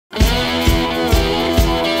What's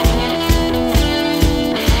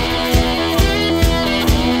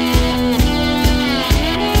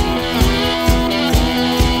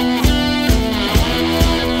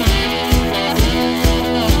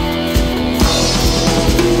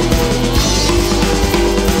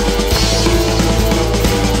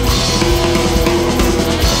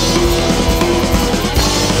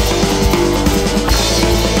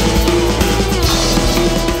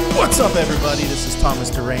up, everybody? This is Thomas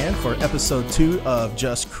Duran for episode 2 of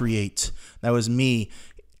Just Create. That was me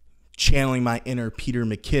channeling my inner Peter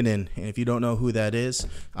McKinnon. And if you don't know who that is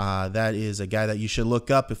a guy that you should look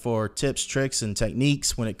up for tips, tricks, and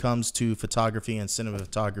techniques when it comes to photography and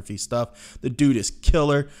cinematography stuff. The dude is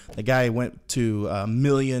killer. The guy went to 1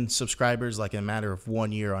 million subscribers like in a matter of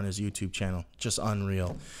 1 year on his YouTube channel. Just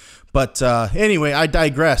unreal. But anyway, I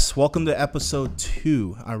digress. Welcome to episode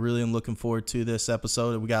 2. I really am looking forward to this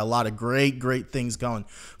episode. We got a lot of great things going.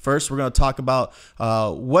 First, we're going to talk about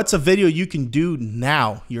what's a video you can do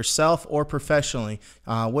now, yourself or professionally.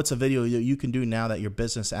 What's a video that you can do now that your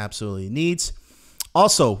business absolutely needs.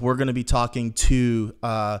 Also, we're going to be talking to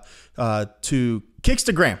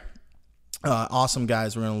Kickstagram. Awesome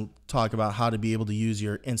guys. We're going to talk about how to be able to use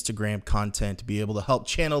your Instagram content to be able to help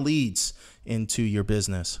channel leads into your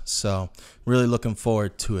business. So really looking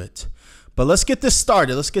forward to it. But let's get this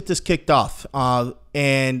started. Let's get this kicked off.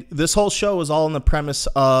 And this whole show is all on the premise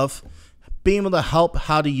of being able to help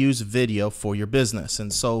how to use video for your business.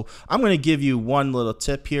 And so I'm going to give you one little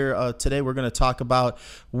tip here. Today we're going to talk about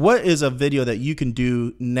what is a video that you can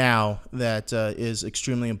do now that is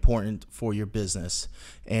extremely important for your business.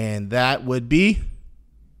 And that would be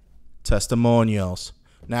testimonials.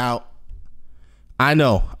 Now, I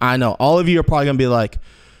know all of you are probably going to be like,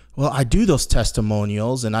 well, I do those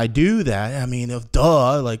testimonials and I do that. I mean,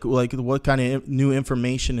 duh, like what kind of new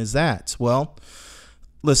information is that? Well,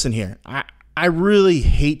 listen here. I really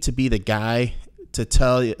hate to be the guy to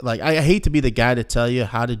tell you, I hate to be the guy to tell you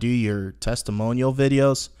how to do your testimonial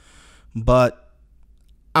videos, but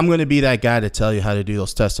I'm going to be that guy to tell you how to do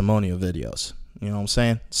those testimonial videos. You know what I'm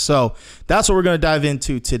saying? So that's what we're going to dive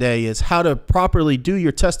into today, is how to properly do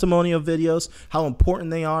your testimonial videos, how important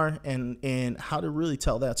they are, and how to really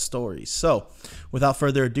tell that story. So without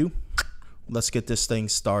further ado, let's get this thing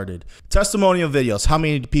started. Testimonial videos. How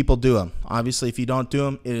many people do them? Obviously, if you don't do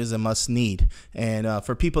them, it is a must need. And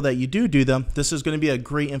for people that you do them, this is going to be a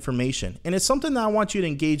great information. And it's something that I want you to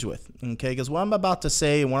engage with, okay? Because what I'm about to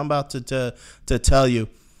say and what I'm about to tell you,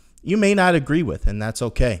 you may not agree with, and that's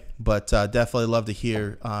okay. But definitely love to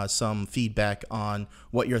hear some feedback on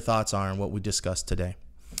what your thoughts are and what we discussed today.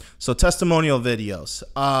 So testimonial videos.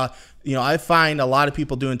 I find a lot of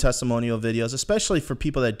people doing testimonial videos, especially for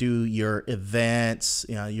people that do your events,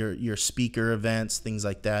 your speaker events, things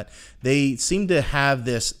like that. They seem to have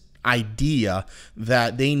this idea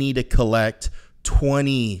that they need to collect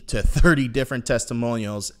 20 to 30 different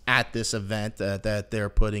testimonials at this event that they're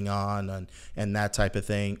putting on and that type of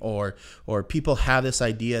thing. Or people have this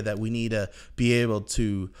idea that we need to be able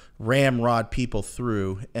to ramrod people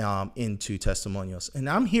through into testimonials. And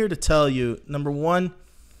I'm here to tell you, number one,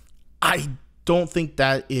 I don't think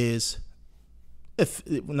that is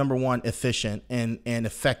efficient and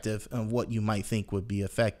effective of what you might think would be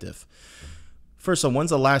effective. First of all, when's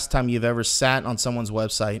the last time you've ever sat on someone's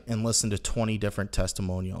website and listened to 20 different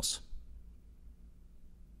testimonials?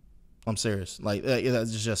 I'm serious. Like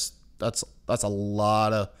that's a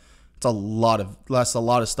lot of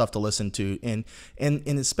stuff to listen to, and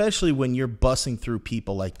especially when you're bussing through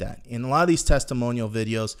people like that. And a lot of these testimonial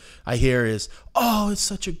videos I hear is, oh, it's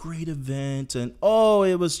such a great event, and oh,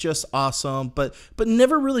 it was just awesome, but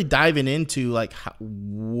never really diving into like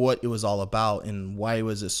what it was all about and why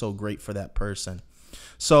was it so great for that person.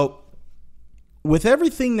 So with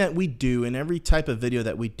everything that we do and every type of video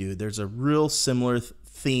that we do, there's a real similar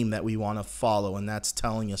theme that we want to follow, and that's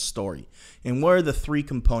telling a story. And what are the 3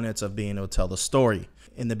 components of being able to tell the story?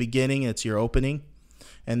 In the beginning, it's your opening,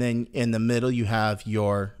 and then in the middle you have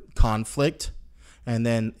your conflict, and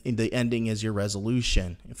then in the ending is your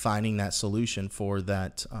resolution, finding that solution for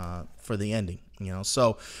that for the ending.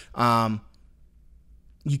 So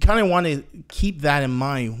you kind of want to keep that in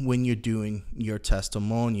mind when you're doing your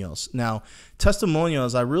testimonials. Now,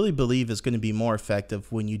 testimonials, I really believe, is going to be more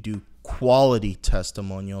effective when you do quality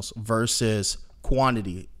testimonials versus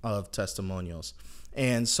quantity of testimonials.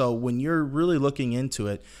 And so when you're really looking into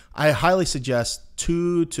it, I highly suggest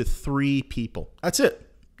 2 to 3 people. That's it.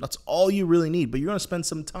 That's all you really need. But you're going to spend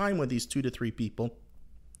some time with these 2 to 3 people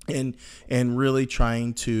and really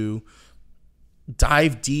trying to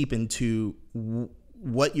dive deep into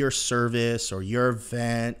what your service or your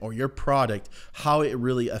event or your product, how it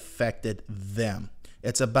really affected them.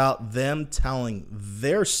 It's about them telling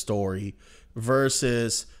their story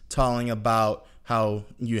versus telling about how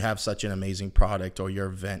you have such an amazing product or your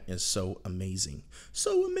event is so amazing.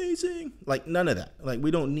 So amazing. Like none of that. Like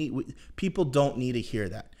people don't need to hear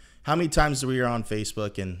that. How many times we are on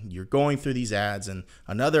Facebook and you're going through these ads and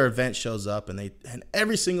another event shows up and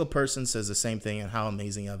every single person says the same thing and how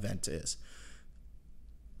amazing an event is.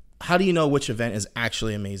 How do you know which event is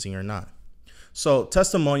actually amazing or not? So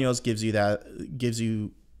testimonials gives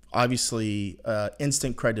you obviously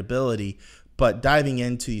instant credibility, but diving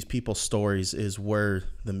into these people's stories is where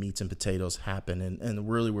the meats and potatoes happen and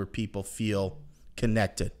really where people feel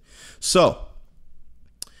connected. So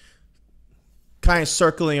kind of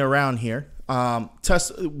circling around here,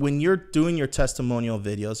 when you're doing your testimonial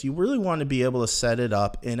videos, you really want to be able to set it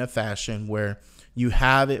up in a fashion where you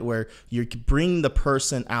have it where you bring the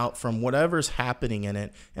person out from whatever's happening in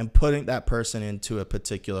it and putting that person into a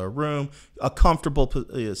particular room, a comfortable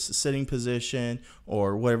sitting position,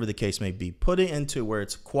 or whatever the case may be. Put it into where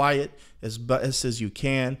it's quiet as best as you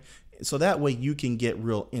can. So that way you can get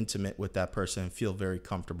real intimate with that person and feel very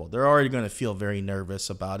comfortable. They're already going to feel very nervous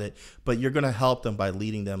about it, but you're going to help them by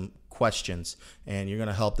leading them questions, and you're going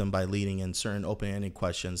to help them by leading in certain open-ended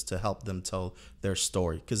questions to help them tell their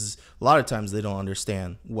story, because a lot of times they don't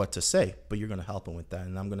understand what to say, but you're going to help them with that,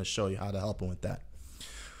 and I'm going to show you how to help them with that.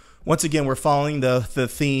 Once again, we're following the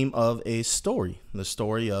theme of a story, the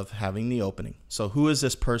story of having the opening. So who is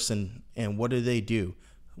this person and what do they do?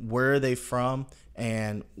 Where are they from?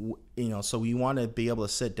 And so we want to be able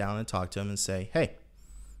to sit down and talk to them and say, hey,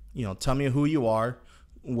 tell me who you are,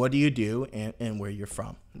 what do you do, and where you're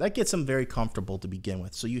from. That gets them very comfortable to begin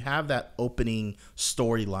with. So you have that opening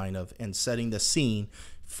storyline and setting the scene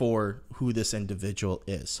for who this individual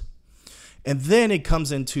is. And then it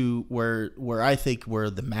comes into where I think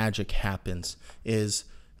where the magic happens is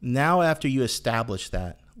now after you establish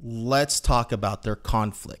that, let's talk about their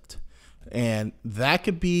conflict. And that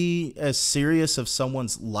could be as serious of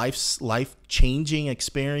someone's life-changing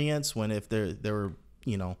experience if they were,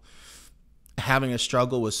 having a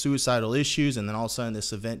struggle with suicidal issues, and then all of a sudden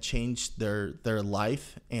this event changed their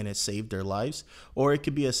life and it saved their lives. Or it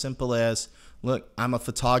could be as simple as, look, I'm a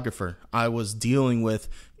photographer. I was dealing with,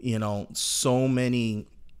 so many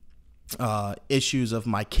issues of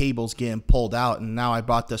my cables getting pulled out, and now I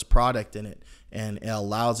bought this product in it, and it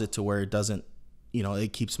allows it to where it doesn't,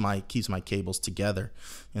 it keeps my cables together.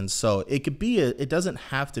 And so it could be it doesn't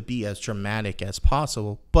have to be as dramatic as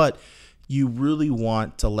possible, but you really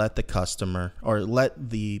want to let the customer or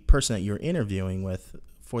let the person that you're interviewing with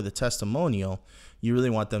for the testimonial, you really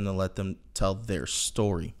want them to let them tell their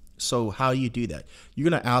story. So how do you do that? You're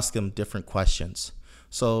going to ask them different questions.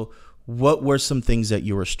 So what were some things that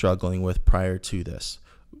you were struggling with prior to this?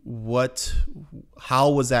 How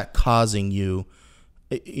was that causing you,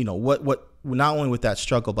 not only with that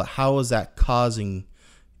struggle, but how would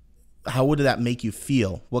that make you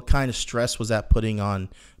feel? What kind of stress was that putting on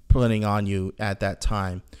you at that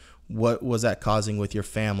time? What was that causing with your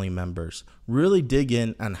family members? Really dig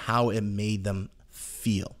in on how it made them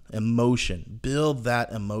feel. Emotion, build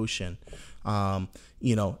that emotion.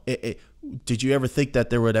 Did you ever think that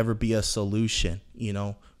there would ever be a solution?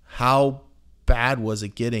 How bad was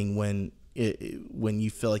it getting when you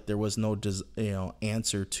feel like there was no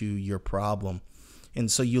answer to your problem?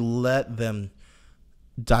 And so you let them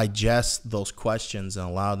digest those questions and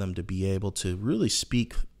allow them to be able to really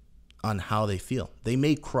speak on how they feel. They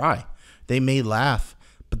may cry, they may laugh,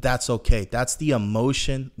 but that's okay. That's the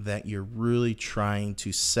emotion that you're really trying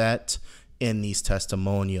to set in these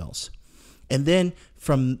testimonials. And then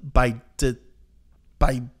by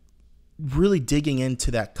really digging into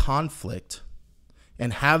that conflict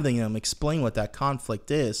and having them explain what that conflict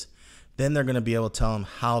is, then they're going to be able to tell them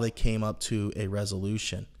how they came up to a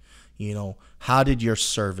resolution. How did your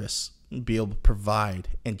service be able to provide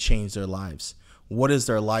and change their lives? What is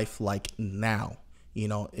their life like now?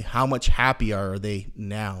 How much happier are they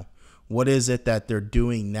now? What is it that they're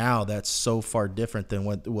doing now that's so far different than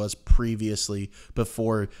what it was previously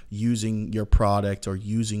before using your product or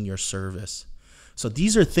using your service? So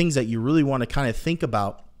these are things that you really want to kind of think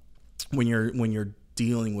about when you're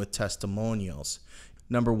dealing with testimonials.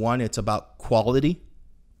 Number one, it's about quality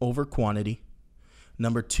over quantity.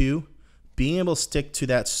 Number two, being able to stick to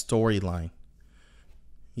that storyline.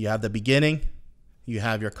 You have the beginning, you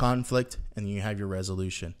have your conflict, and you have your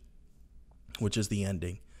resolution, which is the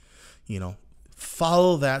ending.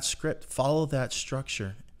 Follow that script, follow that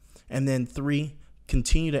structure. And then three,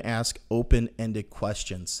 continue to ask open-ended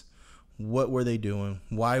questions. What were they doing?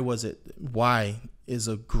 Why is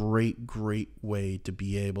a great way to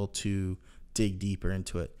be able to dig deeper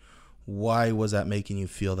into it. Why was that making you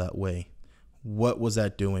feel that way? What was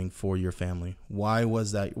that doing for your family? Why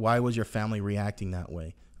was your family reacting that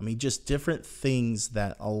way? I mean, just different things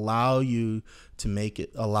that allow you to make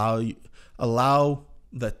it allow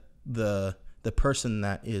the person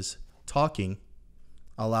that is talking,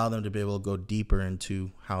 allow them to be able to go deeper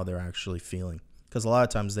into how they're actually feeling. Because a lot of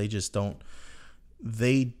times they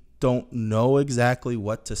don't know exactly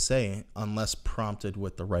what to say unless prompted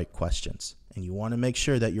with the right questions. And you want to make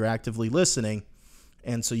sure that you're actively listening,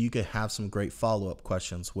 and so you could have some great follow-up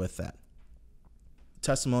questions with that.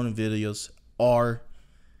 Testimonial videos are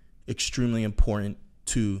extremely important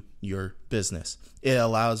to your business. It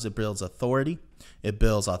builds authority, it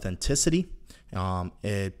builds authenticity,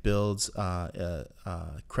 it builds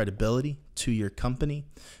credibility to your company,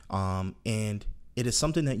 and it is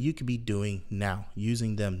something that you could be doing now,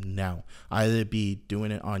 using them now. Either be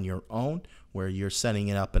doing it on your own, where you're setting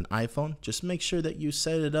it up an iPhone. Just make sure that you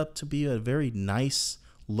set it up to be a very nice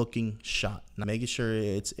looking shot. Now, making sure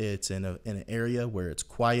it's in an area where it's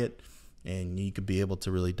quiet and you could be able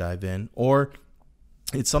to really dive in. Or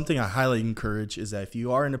it's something I highly encourage, is that if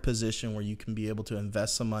you are in a position where you can be able to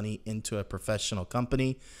invest some money into a professional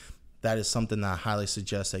company, that is something that I highly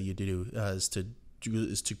suggest that you do, is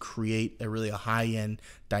to create a high-end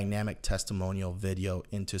dynamic testimonial video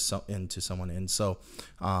into someone. And so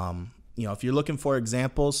if you're looking for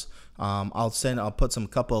examples, I'll put some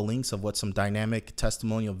couple of links of what some dynamic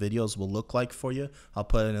testimonial videos will look like for you. I'll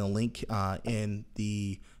put in a link into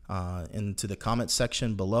the comment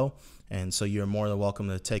section below. And so you're more than welcome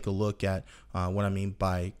to take a look at what I mean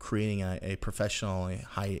by creating a professional,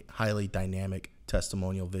 highly dynamic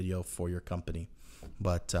testimonial video for your company.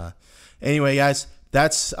 But anyway, guys,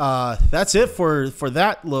 that's it for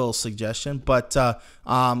that little suggestion. But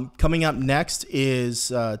coming up next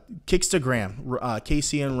is Kickstagram.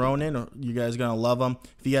 Casey and Ronan, you guys are going to love them.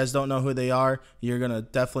 If you guys don't know who they are, you're going to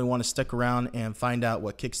definitely want to stick around and find out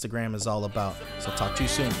what Kickstagram is all about. So talk to you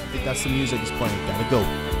soon. I think that's the music is playing. Gotta go.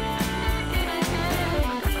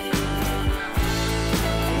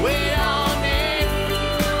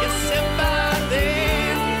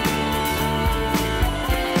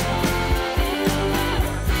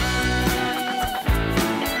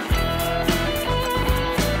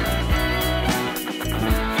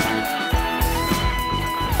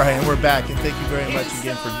 All right, and we're back, and thank you very much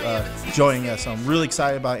again for joining us. I'm really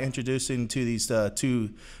excited about introducing to these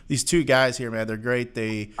two guys here, man. They're great.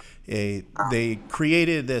 They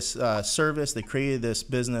created this service. They created this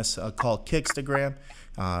business called Kickstagram.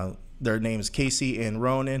 Their name is Casey and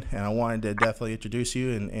Ronan, and I wanted to definitely introduce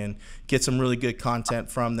you and get some really good content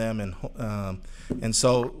from them. And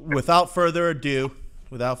so without further ado,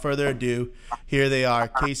 here they are,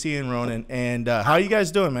 Casey and Ronan. And how are you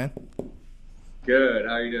guys doing, man? Good.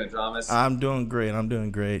 How are you doing, Thomas? I'm doing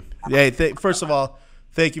great. Hey, first of all,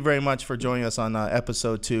 thank you very much for joining us on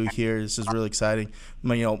episode 2 here. This is really exciting.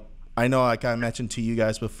 I know I kind of mentioned to you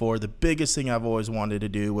guys before, the biggest thing I've always wanted to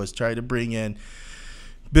do was try to bring in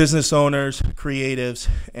business owners, creatives,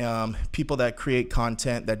 people that create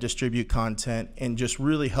content, that distribute content, and just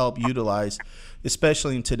really help utilize,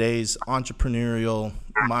 especially in today's entrepreneurial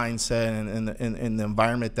mindset and the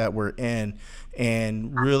environment that we're in,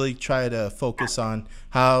 and really try to focus on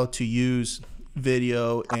how to use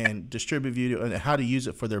video and distribute video and how to use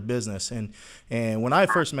it for their business. And when I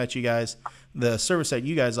first met you guys, the service that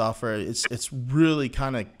you guys offer, it's really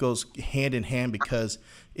kind of goes hand in hand, because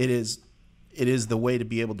it is the way to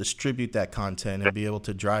be able to distribute that content and be able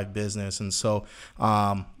to drive business. And so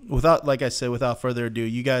without further ado,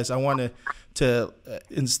 you guys, I wanted to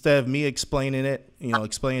instead of me explaining it,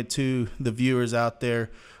 explain it to the viewers out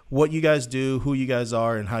there, what you guys do, who you guys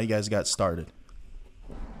are, and how you guys got started.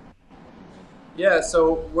 Yeah,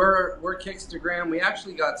 so we're Kickstagram. We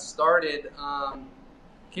actually got started,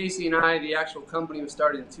 Casey and I, the actual company was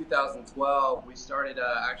started in 2012. We started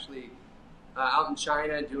out in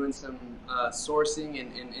China doing some sourcing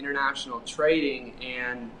and international trading,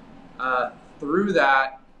 and through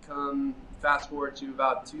that, fast forward to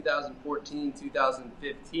about 2014,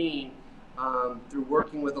 2015, through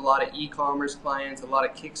working with a lot of e-commerce clients, a lot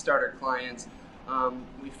of Kickstarter clients,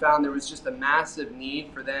 we found there was just a massive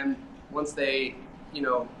need for them. Once they,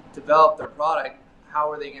 developed their product,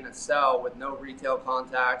 how are they going to sell with no retail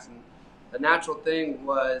contacts? And the natural thing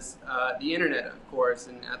was the internet, of course,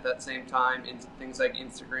 and at that same time, things like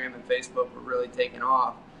Instagram and Facebook were really taking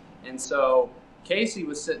off. And so Casey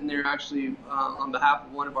was sitting there actually on behalf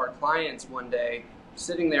of one of our clients one day,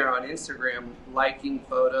 sitting there on Instagram, liking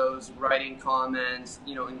photos, writing comments,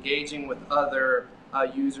 engaging with other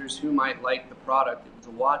users who might like the product. It was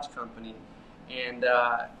a watch company, and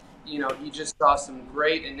he just saw some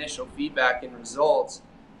great initial feedback and results,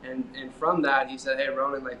 and from that he said, "Hey,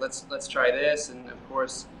 Ronan, like let's try this." And of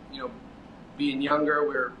course, being younger,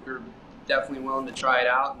 we're definitely willing to try it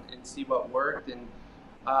out and see what worked. And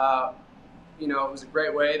it was a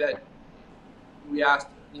great way that we asked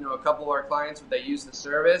a couple of our clients would they use the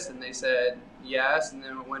service, and they said yes. And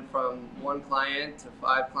then it went from 1 client to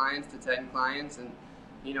 5 clients to 10 clients, and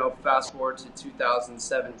fast forward to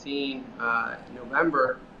 2017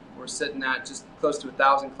 November, we're sitting at just close to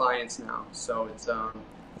 1,000 clients now. So it's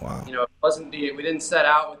wow. it wasn't we didn't set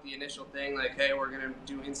out with the initial thing like, hey, we're going to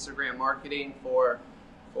do Instagram marketing for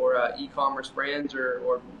e-commerce brands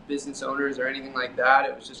or business owners or anything like that.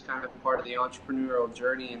 It was just kind of part of the entrepreneurial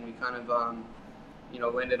journey, and we kind of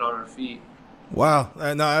landed on our feet. Wow.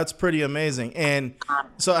 No, that's pretty amazing. And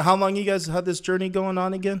so how long you guys had this journey going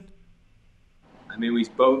on again? I mean,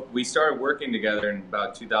 we started working together in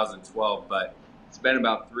about 2012, but it's been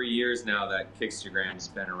about 3 years now that Kickstagram's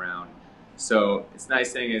been around. So it's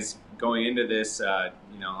nice thing is going into this,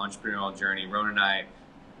 entrepreneurial journey, Ronan and I have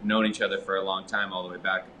known each other for a long time, all the way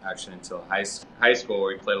back actually until high school,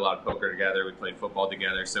 where we played a lot of poker together, we played football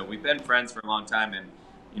together. So we've been friends for a long time. And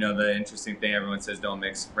the interesting thing, everyone says don't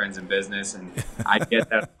mix friends and business, and I get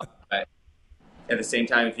that. But at the same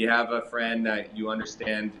time, if you have a friend that you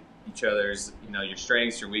understand each other's, your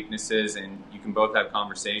strengths, your weaknesses, and you can both have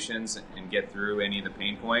conversations and get through any of the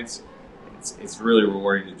pain points, it's really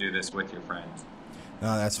rewarding to do this with your friends.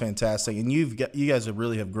 No, that's fantastic. And you guys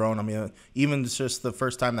have grown. I mean, even just the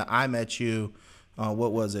first time that I met you,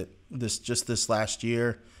 what was it? This last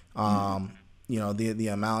year. The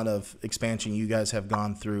amount of expansion you guys have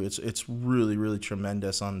gone through, it's really, really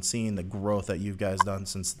tremendous on seeing the growth that you guys done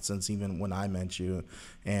since even when I met you,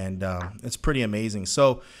 and it's pretty amazing.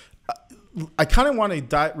 So I kind of want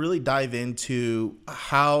to really dive into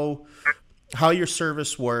how your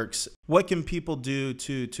service works. What can people do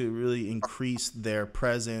to really increase their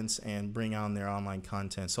presence and bring on their online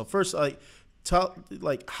content? So first,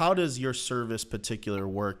 how does your service particular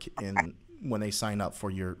work in when they sign up for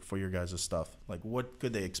your guys' stuff? Like, what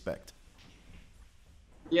could they expect?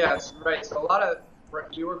 Yes, right. So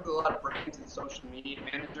we work with a lot of brands and social media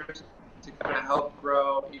managers to kind of help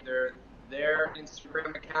grow either their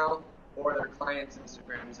Instagram account or their client's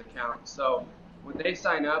Instagram's account. So when they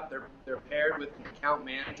sign up, they're paired with an account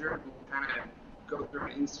manager who will kind of go through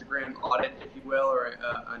an Instagram audit, if you will, or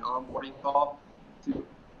an onboarding call to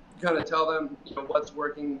kind of tell them what's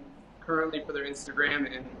working currently for their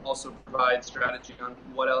Instagram, and also provide strategy on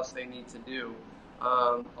what else they need to do.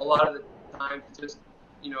 A lot of the time,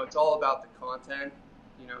 it's all about the content.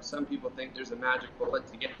 Some people think there's a magic bullet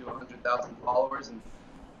to get to 100,000 followers, and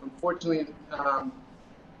unfortunately,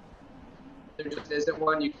 there just isn't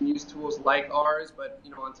one. You can use tools like ours, but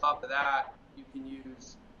on top of that, you can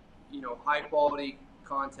use high quality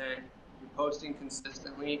content. You're posting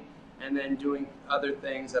consistently, and then doing other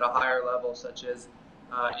things at a higher level, such as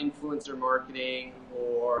influencer marketing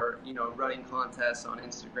or running contests on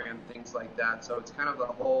Instagram, things like that. So it's kind of a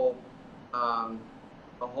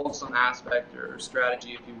wholesome aspect or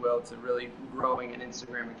strategy, if you will, to really growing an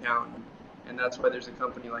Instagram account, and that's why there's a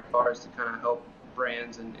company like ours to kind of help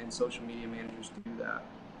brands and social media managers do that.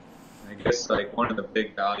 I guess one of the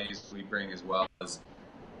big values we bring as well is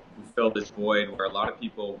we fill this void where a lot of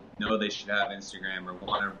people know they should have Instagram or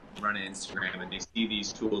want to run an Instagram, and they see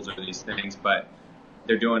these tools or these things, but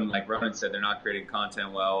they're doing, like Ronan said, they're not creating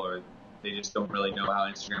content well, or they just don't really know how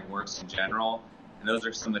Instagram works in general. And those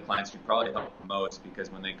are some of the clients we probably help the most, because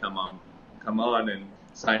when they come on and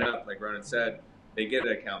sign up, like Ronan said, they get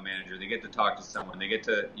an account manager, they get to talk to someone, they get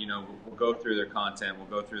to, we'll go through their content, we'll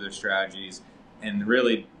go through their strategies, and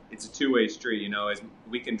really it's a two-way street. As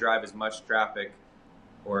we can drive as much traffic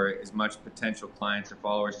or as much potential clients or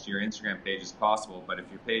followers to your Instagram page as possible, but if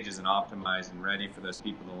your page isn't optimized and ready for those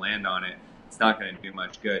people to land on it, it's not going to do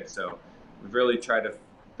much good. So we've really tried to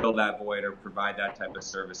fill that void or provide that type of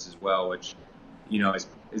service as well, which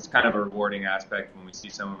is kind of a rewarding aspect when we see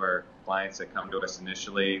some of our clients that come to us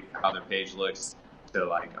initially, how their page looks to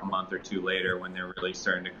a month or two later, when they're really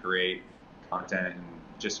starting to create content and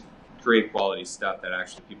just create quality stuff that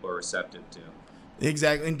actually people are receptive to.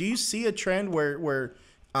 Exactly. And do you see a trend where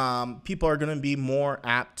people are going to be more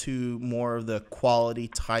apt to more of the quality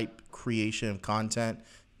type creation of content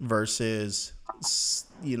versus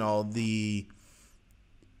the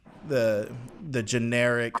the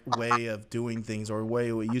generic way of doing things, or way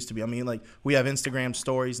it used to be. I mean, like, we have Instagram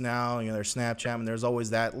stories now, you know, there's Snapchat, and there's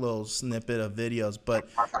always that little snippet of videos. But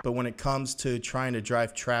when it comes to trying to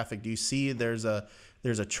drive traffic, do you see there's a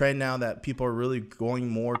trend now that people are really going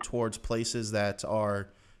more towards places that are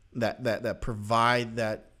that provide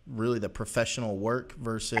that really the professional work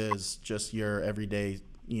versus just your everyday,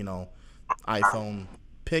 you know, iPhone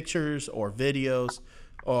pictures or videos?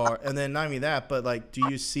 Or, and then not only that, but like, do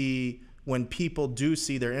you see when people do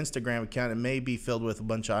see their Instagram account, it may be filled with a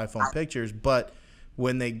bunch of iPhone pictures, but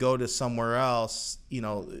when they go to somewhere else, you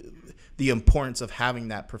know, the importance of having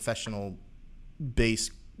that professional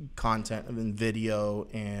based content and video,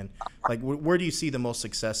 and like, where do you see the most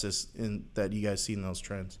successes in that you guys see in those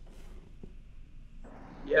trends?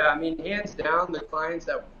 Yeah, I mean, hands down, the clients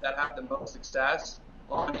that have the most success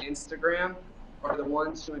on Instagram are the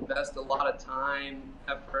ones who invest a lot of time,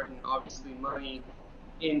 effort, and obviously money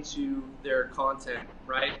into their content,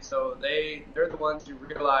 right? So they're the ones who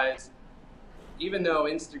realize, even though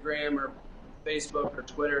Instagram or Facebook or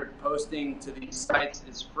Twitter posting to these sites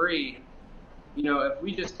is free, you know, if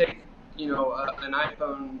we just take, you know, an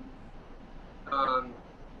iPhone um,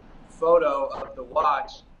 photo of the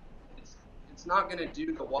watch, it's not going to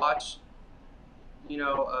do the watch, you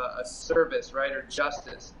know, a service, right, or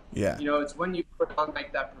justice. Yeah. You know, it's when you put on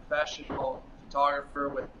like that professional photographer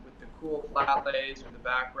with the cool flat lays or the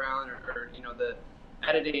background, or you know, the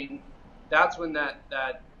editing. That's when that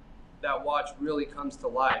watch really comes to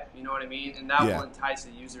life. You know what I mean? And that will entice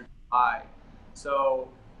a user to buy. So,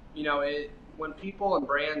 you know, when people and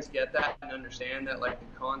brands get that and understand that, like,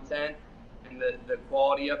 the content and the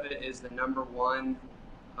quality of it is the number one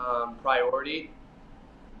priority,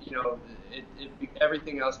 you know,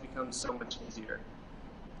 everything else becomes so much easier.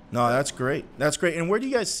 No, that's great. That's great. And where do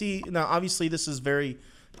you guys see now? Obviously, this is very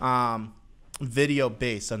video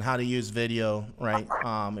based on how to use video, right?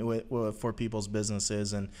 For people's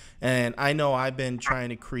businesses, and I know I've been trying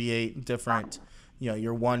to create different, you know,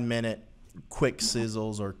 your 1 minute quick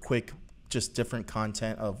sizzles or quick, just different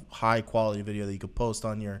content of high quality video that you could post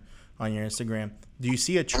on your Instagram. Do you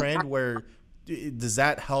see a trend where does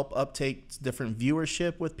that help uptake different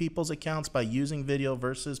viewership with people's accounts by using video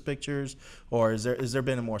versus pictures, or is there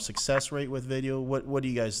been a more success rate with video? What do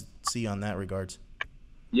you guys see on that regards?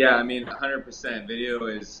 Yeah, I mean, 100%. Video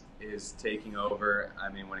is taking over. I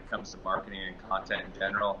mean, when it comes to marketing and content in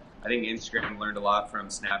general, I think Instagram learned a lot from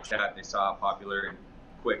Snapchat. They saw how popular and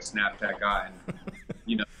quick Snapchat got, and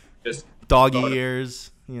you know, just doggy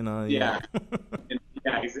ears, you know. Yeah,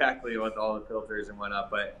 yeah, exactly, with all the filters and whatnot.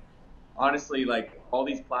 But honestly, like, all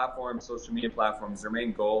these platforms, social media platforms, their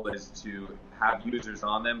main goal is to have users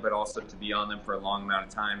on them, but also to be on them for a long amount of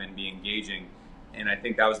time and be engaging. And I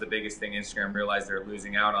think that was the biggest thing Instagram realized they're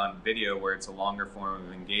losing out on video, where it's a longer form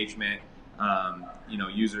of engagement. You know,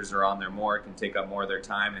 users are on there more, can take up more of their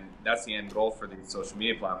time, and that's the end goal for these social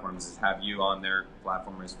media platforms, is have you on their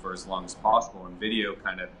platform for as long as possible. And video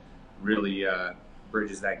kind of really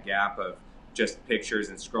bridges that gap of just pictures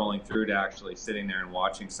and scrolling through to actually sitting there and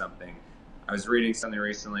watching something. I was reading something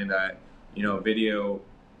recently that, you know, video,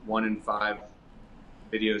 1 in 5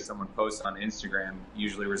 videos someone posts on Instagram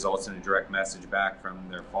usually results in a direct message back from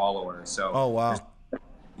their follower. So, oh wow,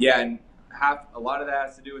 yeah, and a lot of that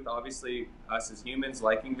has to do with, obviously, us as humans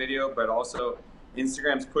liking video, but also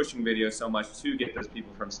Instagram's pushing video so much to get those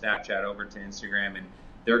people from Snapchat over to Instagram, and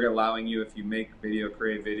they're allowing you, if you make video,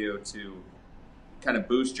 create video, to kind of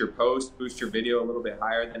boost your post, boost your video a little bit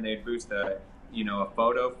higher than they'd boost a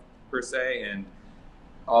photo per se, and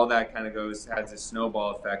all that kind of has a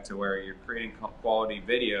snowball effect to where you're creating quality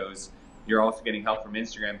videos. You're also getting help from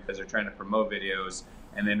Instagram because they're trying to promote videos,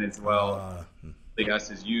 and then as well,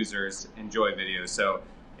 us as users enjoy videos. So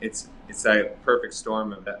it's a perfect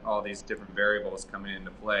storm of all these different variables coming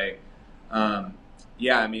into play.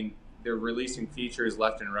 Yeah, I mean, they're releasing features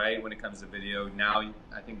left and right when it comes to video. Now,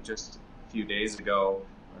 I think just a few days ago,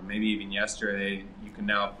 or maybe even yesterday, you can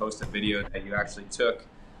now post a video that you actually took,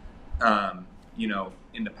 you know,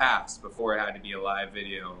 in the past, before it had to be a live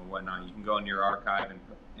video or whatnot. You can go into your archive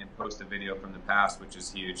and post a video from the past, which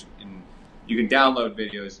is huge. And you can download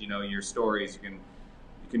videos, you know, your stories. You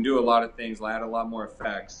can do a lot of things, add a lot more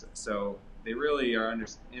effects. So they really are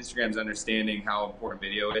Instagram's understanding how important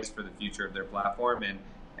video is for the future of their platform. And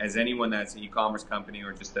as anyone that's an e-commerce company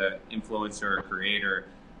or just an influencer or creator,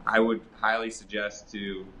 I would highly suggest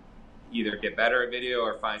to either get better at video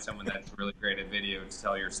or find someone that's really great at video to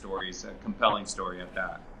tell your stories, a compelling story at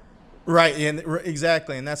that. Right, and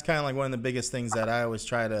exactly, and that's kind of like one of the biggest things that I always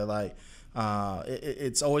try to like.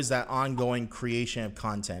 It's always that ongoing creation of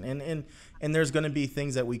content, and there's going to be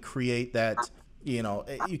things that we create that you know,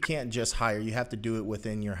 you can't just hire. You have to do it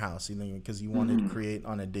within your house, you know, because you want to create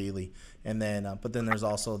on a daily. And then, but then there's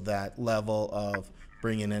also that level of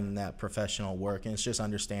bringing in that professional work, and it's just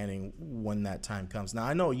understanding when that time comes. Now,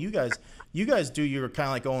 I know you guys do your kind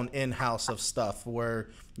of like own in-house of stuff where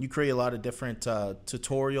you create a lot of different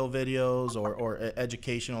tutorial videos or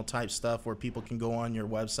educational type stuff where people can go on your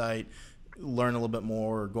website, learn a little bit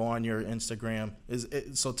more, or go on your Instagram.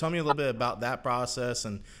 So tell me a little bit about that process,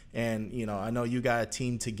 and you know, I know you got a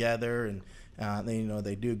team together, and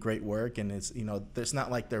they do great work, and it's, you know, there's not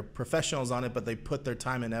like they're professionals on it, but they put their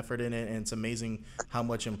time and effort in it, and it's amazing how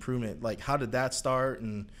much improvement. Like, how did that start,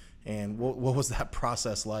 and what was that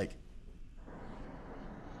process like?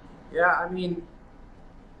 Yeah, I mean,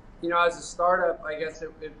 you know, as a startup, I guess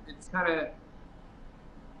it's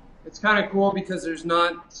kind of cool because there's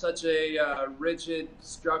not such a rigid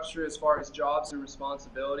structure as far as jobs and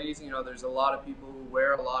responsibilities. You know, there's a lot of people who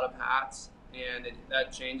wear a lot of hats, and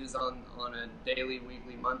that changes on a daily,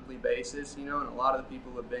 weekly, monthly basis. You know, and a lot of the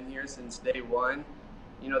people who have been here since day one,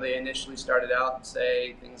 you know, they initially started out,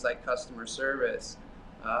 say, things like customer service,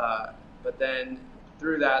 but then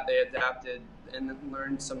through that they adapted and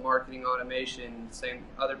learned some marketing automation. Same,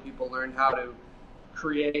 other people learned how to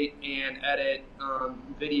create and edit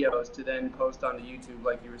videos to then post onto YouTube,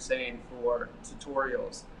 like you were saying, for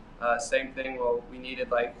tutorials. Same thing. Well, we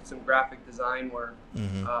needed like some graphic design work.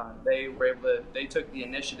 They took the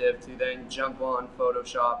initiative to then jump on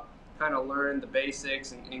Photoshop, kind of learn the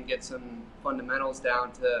basics and get some fundamentals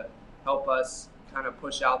down to help us kind of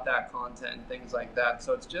push out that content and things like that.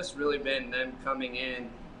 So it's just really been them coming in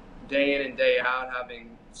and day out,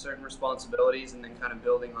 having certain responsibilities, and then kind of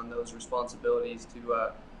building on those responsibilities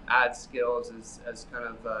to add skills as kind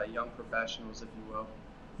of young professionals, if you will.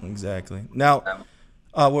 Exactly. Now,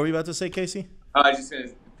 what were you about to say, Casey? I was just going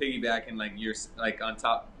to piggyback, and like you're like on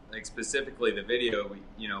top, like specifically the video.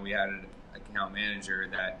 We had an account manager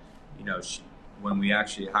that, you know, when we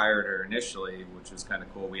actually hired her initially, which was kind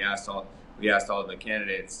of cool. We asked all the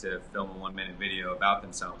candidates to film a 1-minute video about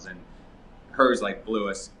themselves, and hers like blew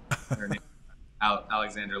us. Her name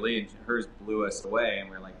Alexander Lee, and hers blew us away, and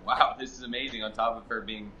we're like, wow, this is amazing. On top of her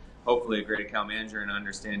being hopefully a great account manager and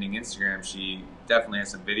understanding Instagram, she definitely has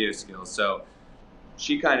some video skills. So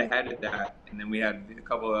she kind of headed that, and then we had a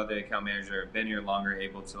couple of other account managers that have been here longer,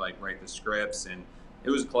 able to like write the scripts, and it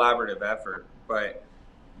was a collaborative effort. But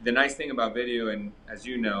the nice thing about video, and as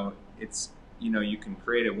you know, it's, you know, you can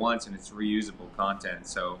create it once and it's reusable content.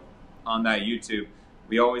 So on that YouTube,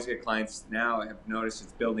 we always get clients now. I've noticed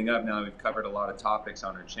it's building up now. We've covered a lot of topics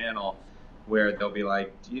on our channel where they'll be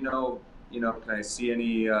like, do you know, can I see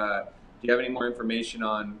any, do you have any more information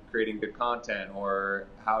on creating good content or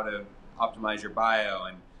how to optimize your bio?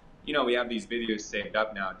 And, you know, we have these videos saved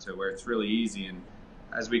up now to where it's really easy. And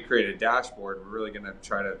as we create a dashboard, we're really going to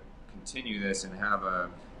try to continue this and have a,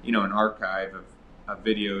 you know, an archive of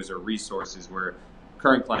videos or resources where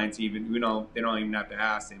current clients, even, you know, they don't even have to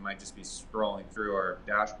ask. They might just be scrolling through our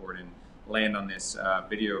dashboard and land on this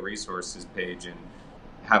video resources page and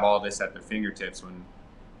have all this at their fingertips, when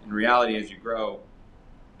in reality, as you grow,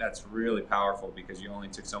 that's really powerful because you only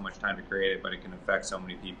took so much time to create it, but it can affect so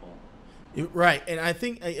many people. Right, and I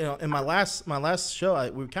think, you know, in my last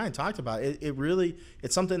show, we kind of talked about it. It really,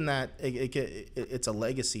 it's something that it's a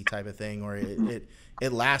legacy type of thing, or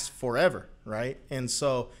it lasts forever, right? And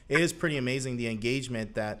so it is pretty amazing, the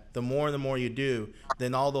engagement, that the more you do,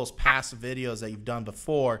 then all those past videos that you've done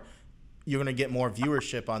before, you're going to get more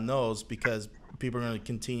viewership on those because people are going to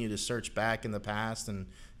continue to search back in the past, and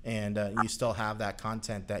you still have that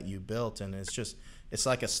content that you built, and it's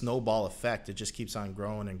like a snowball effect. It just keeps on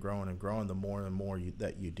growing and growing and growing the more and more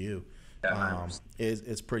that you do.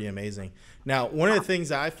 It's pretty amazing. Now, one of the things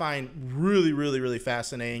that I find really, really, really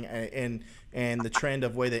fascinating, and the trend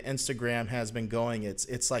of way that Instagram has been going,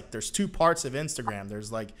 it's like there's two parts of Instagram.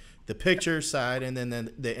 There's like the picture side, and then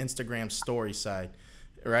the Instagram story side,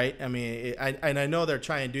 right? I mean, I know they're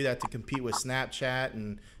trying to do that to compete with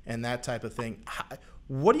Snapchat and that type of thing.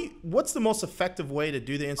 What's the most effective way to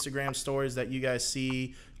do the Instagram stories that you guys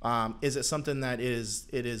see? Is it something that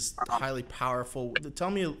is highly powerful?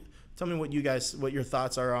 Tell me what your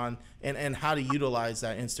thoughts are on, and how to utilize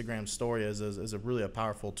that Instagram story as a really a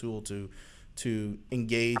powerful tool to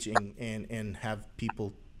engage and have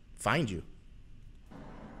people find you.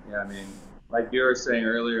 Yeah, I mean, like you were saying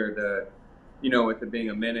earlier, with it being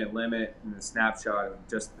a minute limit and the snapshot of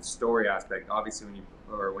just the story aspect, obviously when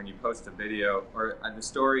you post a video, or the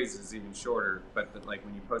stories is even shorter, but like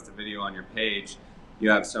when you post a video on your page, you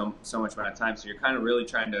have so much amount of time. So you're kind of really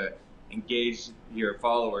trying to engage your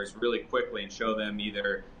followers really quickly and show them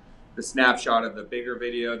either, the snapshot of the bigger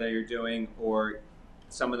video that you're doing, or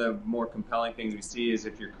some of the more compelling things we see is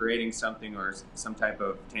if you're creating something or some type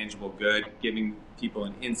of tangible good, giving people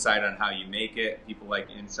an insight on how you make it. People like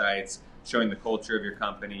insights, showing the culture of your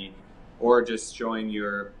company, or just showing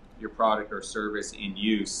your product or service in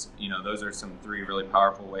use. You know, those are some 3 really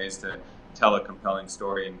powerful ways to tell a compelling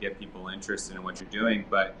story and get people interested in what you're doing.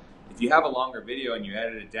 But if you have a longer video and you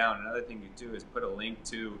edit it down, another thing you do is put a link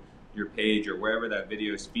to your page or wherever that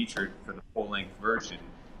video is featured for the full length version.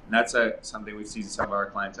 And that's something we've seen some of our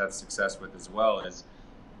clients have success with as well, is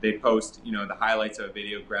they post, you know, the highlights of a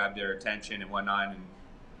video, grab their attention and whatnot. And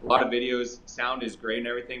a lot of videos, sound is great and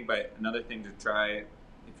everything, but another thing to try if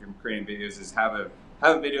you're creating videos is have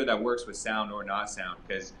a video that works with sound or not sound.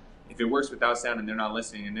 Because if it works without sound and they're not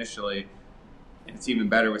listening initially, and it's even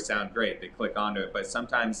better with sound, great, they click onto it. But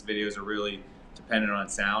sometimes videos are really dependent on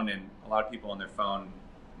sound, and a lot of people on their phone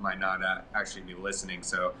might not actually be listening.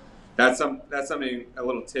 So that's something, a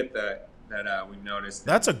little tip that we've noticed.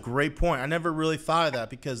 That's a great point. I never really thought of that,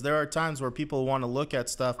 because there are times where people want to look at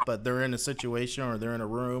stuff, but they're in a situation or they're in a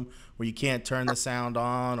room where you can't turn the sound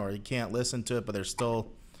on or you can't listen to it, but they're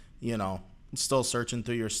still, you know, still searching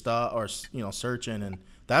through your stuff, or, you know, searching. And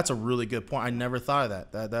that's a really good point. I never thought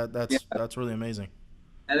of that. That's really amazing.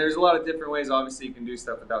 And there's a lot of different ways. Obviously, you can do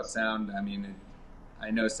stuff without sound. I mean, I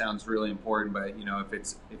know sound's really important, but you know, if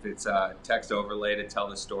it's text overlay to tell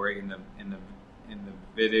the story in the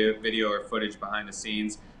video or footage behind the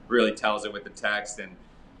scenes, really tells it with the text, and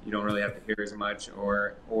you don't really have to hear as much,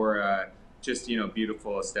 or just, you know,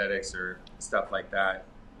 beautiful aesthetics or stuff like that.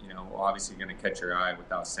 You know, obviously going to catch your eye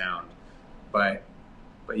without sound, but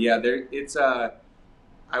yeah,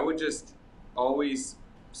 I would just always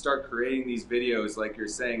start creating these videos. Like you're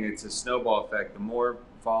saying, it's a snowball effect. The more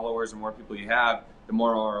followers and more people you have, the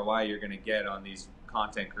more ROI you're going to get on these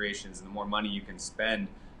content creations, and the more money you can spend.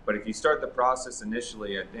 But if you start the process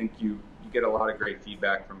initially, I think you get a lot of great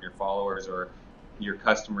feedback from your followers or your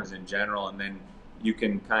customers in general, and then you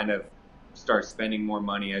can kind of start spending more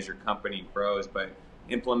money as your company grows. But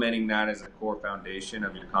implementing that as a core foundation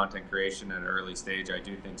of your content creation at an early stage, I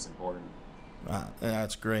do think is important.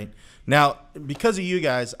 That's great. Now, because of you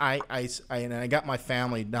guys, I got my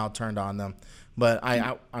family now turned on them. But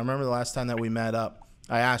I remember the last time that we met up,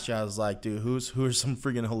 I asked you, I was like, dude, who are some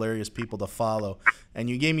freaking hilarious people to follow? And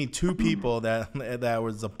you gave me 2 people that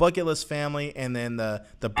was the Bucket List family, and then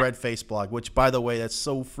the Bread Face blog, which, by the way, that's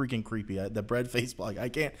so freaking creepy. The Bread Face blog, I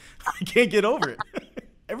can't get over it.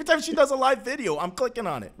 Every time she does a live video, I'm clicking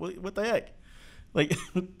on it. What the heck? Like,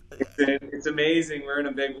 it's amazing. We're in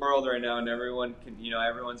a big world right now, and everyone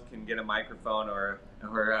can get a microphone or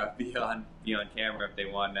be on camera if they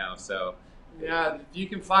want now. So yeah, if you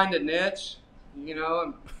can find a niche, you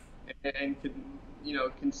know, and could, you know,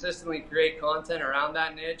 consistently create content around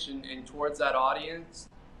that niche and towards that audience,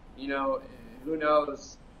 you know, who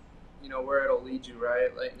knows, you know, where it'll lead you,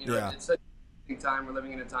 right? Like, you know, yeah. It's such an interesting time. We're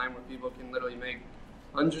living in a time where people can literally make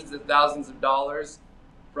hundreds of thousands of dollars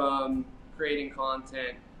from creating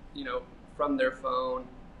content, you know, from their phone,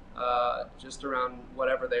 just around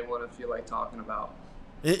whatever they want to feel like talking about.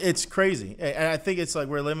 It's crazy, and I think it's like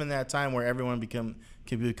we're living that time where everyone can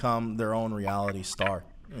become their own reality star.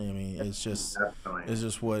 I mean, it's just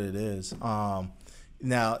what it is.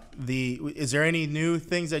 Now, is there any new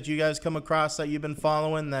things that you guys come across that you've been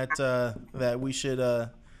following that we should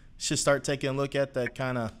start taking a look at, that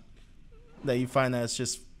you find that it's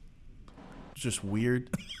just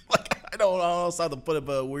weird? Like, I don't know how to put it,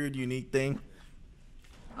 but a weird, unique thing.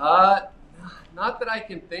 Not that I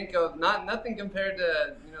can think of. Nothing compared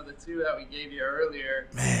to, you know, the 2 that we gave you earlier.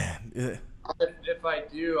 Man, if I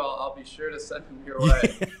do, I'll be sure to send them your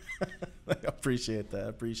way. I appreciate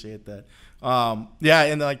that. Yeah,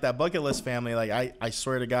 and like that Bucket List family, like I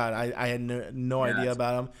swear to God, I had no idea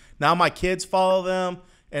about them. Now my kids follow them,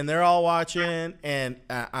 and they're all watching, and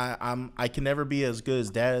I can never be as good as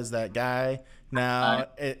dad as that guy. Now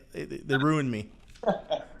they ruined me.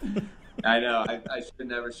 I know. I should have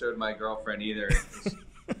never showed my girlfriend either.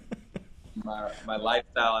 my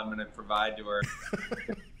lifestyle I'm going to provide to her.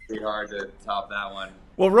 It's pretty hard to top that one.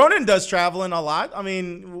 Well, Ronan does traveling a lot. I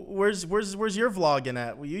mean, where's your vlogging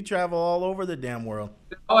at? Well, you travel all over the damn world.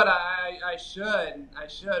 You know what? I should.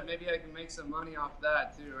 Maybe I can make some money off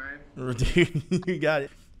that too, right? You got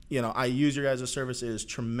it. You know, I use your guys' service. It is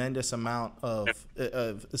tremendous amount of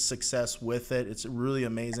success with it. It's really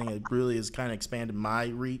amazing. It really has kind of expanded my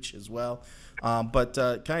reach as well. But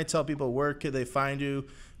can I tell people, where could they find you?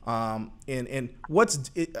 And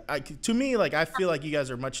to me, like, I feel like you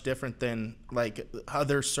guys are much different than like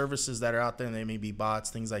other services that are out there, and they may be bots,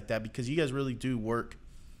 things like that, because you guys really do work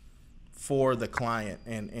for the client.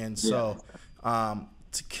 And so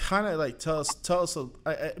to kind of like tell us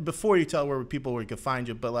before you tell where we can find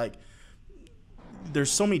you, but like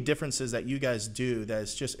there's so many differences that you guys do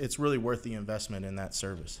that it's really worth the investment in that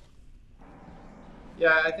service.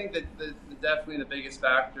 Yeah, I think that definitely the biggest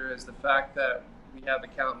factor is the fact that we have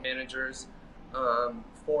account managers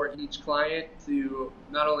for each client to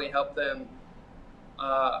not only help them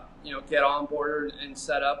get on board and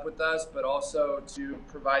set up with us, but also to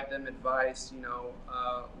provide them advice,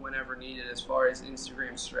 whenever needed as far as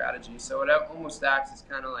Instagram strategy. So it almost acts as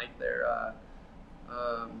kind of like their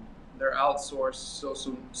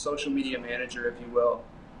outsourced social media manager, if you will,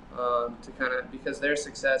 because their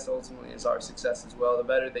success ultimately is our success as well. The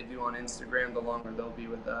better they do on Instagram, the longer they'll be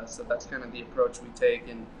with us. So that's kind of the approach we take,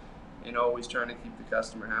 and always trying to keep the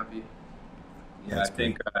customer happy. Yeah, I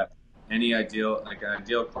think an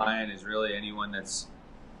ideal client is really anyone that's,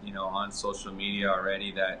 on social media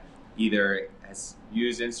already, that either has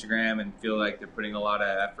used Instagram and feel like they're putting a lot of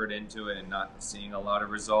effort into it and not seeing a lot of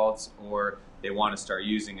results, or they want to start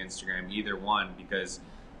using Instagram, either one, because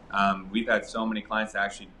we've had so many clients that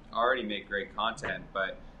actually already make great content,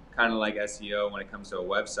 but kind of like SEO, when it comes to a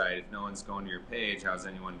website, if no one's going to your page, how's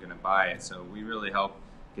anyone going to buy it? So we really help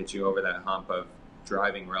get you over that hump of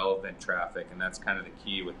driving relevant traffic, and that's kind of the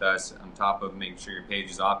key with us. On top of making sure your page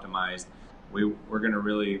is optimized, we're going to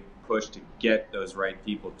really push to get those right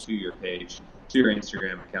people to your page, to your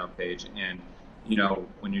Instagram account page. And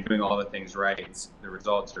when you're doing all the things right, the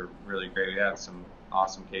results are really great. We have some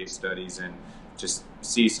awesome case studies and just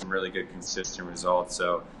see some really good consistent results.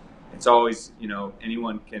 So it's always,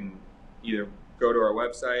 anyone can either go to our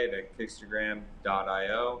website at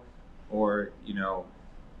kickstagram.io, or if you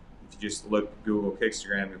just Google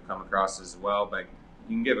Kickstagram, you'll come across as well. But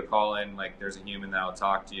you can give a call in, like there's a human that'll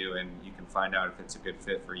talk to you, and you can find out if it's a good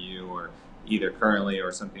fit for you, or either currently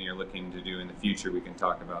or something you're looking to do in the future. We can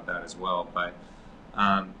talk about that as well. But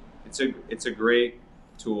it's a great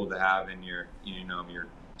tool to have in your your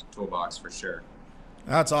toolbox for sure.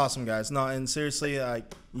 That's awesome, guys. No, and seriously,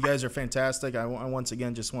 you guys are fantastic. I once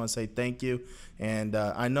again just want to say thank you. And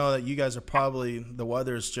I know that you guys are the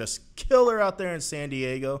weather is just killer out there in San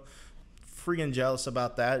Diego. Freaking jealous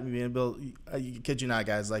about that. I kid you not,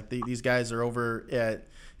 guys. Like these guys are over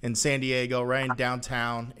in San Diego, right in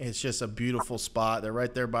downtown. It's just a beautiful spot. They're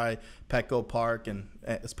right there by Petco Park, and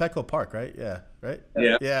it's Petco Park, right? Yeah, right.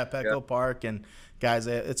 Yeah, Petco Park. And guys,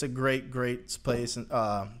 it's a great place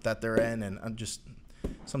that they're in, and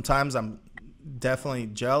sometimes I'm definitely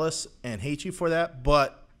jealous and hate you for that,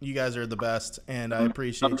 but you guys are the best, and I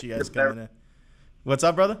appreciate you guys coming in. What's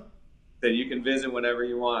up, brother? That you can visit whenever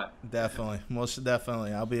you want. Definitely, most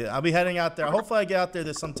definitely. I'll be heading out there. Hopefully, I get out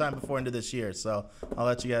there sometime before end of this year. So I'll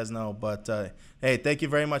let you guys know. But hey, thank you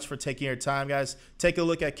very much for taking your time, guys. Take a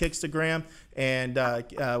look at Kickstagram and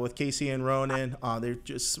with Casey and Ronan. They're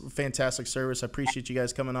just fantastic service. I appreciate you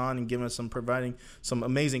guys coming on and providing some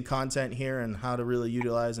amazing content here and how to really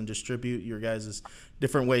utilize and distribute your guys'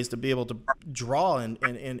 different ways to be able to draw and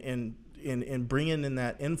bring in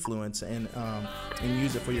that influence and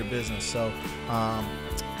use it for your business. So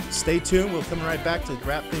stay tuned. We'll come right back to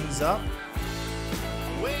wrap things up.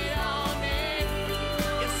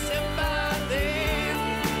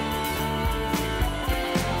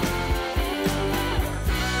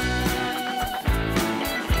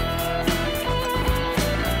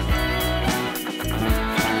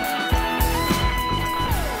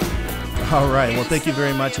 All right. Well, thank you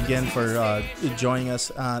very much again for joining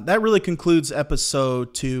us. That really concludes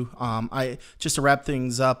episode 2. Just to wrap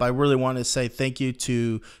things up, I really want to say thank you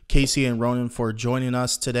to Casey and Ronan for joining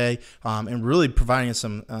us today and really providing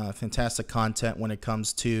some fantastic content when it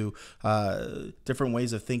comes to different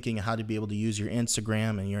ways of thinking and how to be able to use your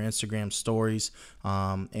Instagram and your Instagram stories,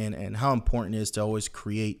 and how important it is to always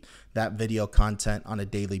create that video content on a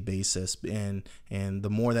daily basis. And the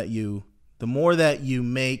more that you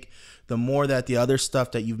make, the more that the other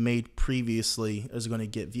stuff that you've made previously is going to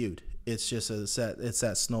get viewed. It's just it's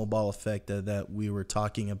that snowball effect that we were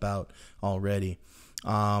talking about already.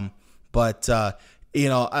 But I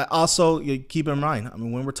also keep in mind,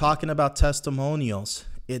 when we're talking about testimonials,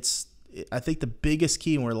 I think the biggest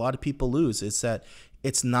key where a lot of people lose is that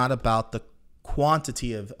it's not about the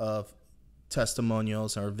quantity of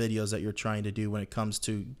testimonials or videos that you're trying to do when it comes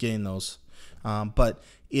to getting those, but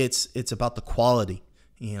it's about the quality,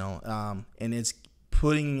 and it's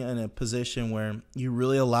putting in a position where you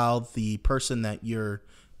really allow the person that you're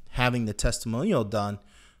having the testimonial done,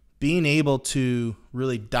 being able to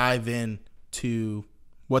really dive in to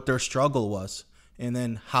what their struggle was, and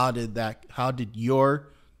then how did your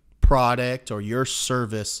product or your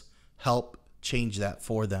service help change that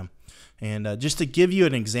for them. And just to give you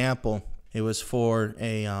an example, it was for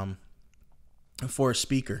a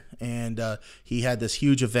speaker, and he had this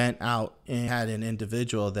huge event out and had an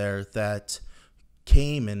individual there that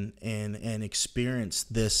came and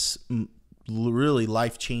experienced this really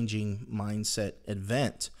life-changing mindset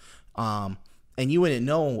event. And you wouldn't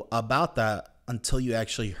know about that until you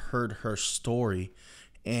actually heard her story.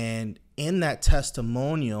 And in that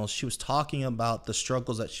testimonial, she was talking about the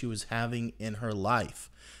struggles that she was having in her life,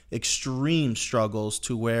 extreme struggles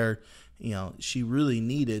to where, she really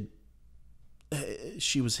needed,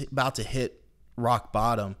 she was about to hit rock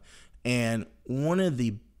bottom. And one of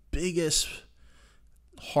the biggest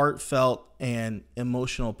heartfelt and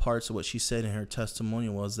emotional parts of what she said in her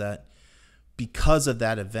testimonial was that because of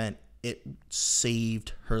that event, it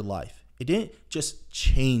saved her life. It didn't just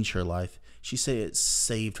change her life. She said it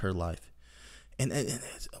saved her life. And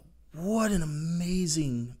what an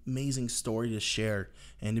amazing, amazing story to share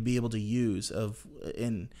and to be able to use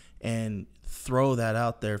and throw that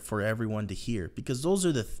out there for everyone to hear, because those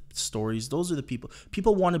are the stories. Those are the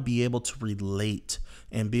people want to be able to relate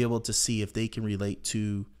and be able to see if they can relate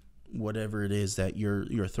to whatever it is that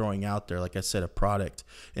you're throwing out there. Like I said, a product,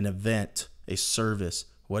 an event, a service,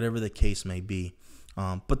 whatever the case may be.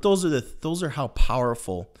 But those are how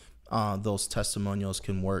powerful those testimonials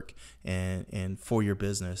can work and for your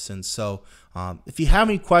business. And so if you have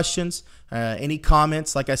any questions, any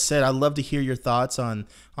comments, like I said, I'd love to hear your thoughts on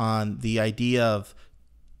the idea of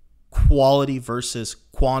quality versus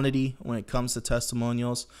quantity when it comes to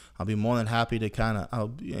testimonials. I'll be more than happy to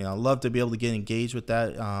I'd love to be able to get engaged with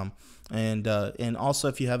that. And also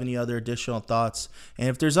if you have any other additional thoughts, and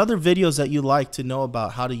if there's other videos that you like to know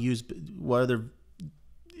about how to use,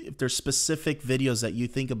 if there's specific videos that you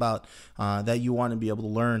think about that you want to be able to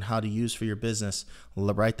learn how to use for your business,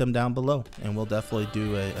 write them down below and we'll definitely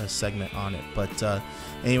do a segment on it. But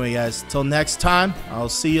anyway, guys, till next time, I'll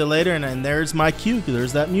see you later. And there's my cue.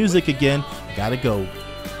 There's that music again. Gotta go.